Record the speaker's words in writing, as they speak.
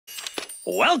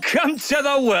Welcome to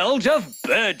the world of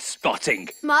bird spotting.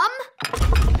 Mum?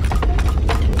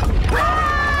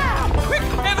 Quick,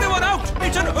 everyone out!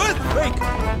 It's an earthquake!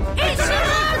 It's an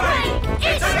earthquake!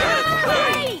 It's an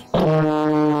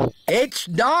earthquake! It's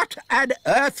not an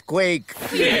earthquake.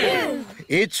 Phew!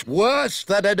 It's worse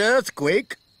than an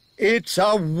earthquake. It's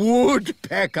a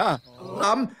woodpecker.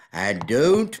 And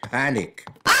don't panic.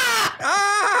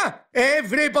 Ah!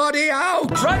 Everybody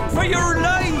out! Run for your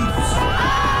lives!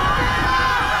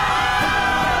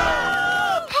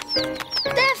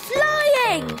 They're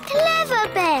flying! Clever,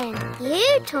 Ben.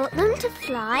 You taught them to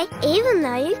fly even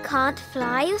though you can't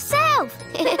fly yourself.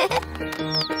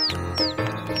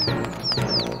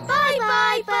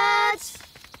 Bye-bye, birds.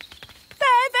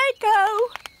 There they go.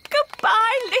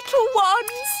 Goodbye, little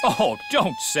ones. Oh,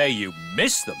 don't say you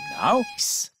miss them now.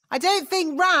 I don't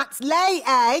think rats lay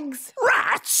eggs.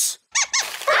 Rats?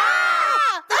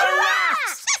 Ah! The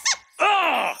rats!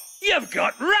 Oh, you've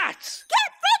got rats.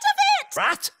 Get rid of it!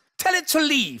 Rat, tell it to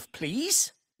leave,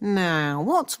 please. Now,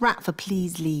 what's rat for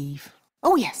please leave?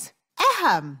 Oh, yes.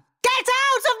 Ahem. Get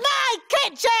out of my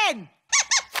kitchen!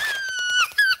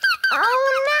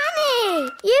 Oh, Nanny,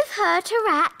 you've hurt a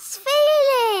rat's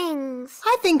feelings.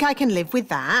 I think I can live with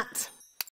that.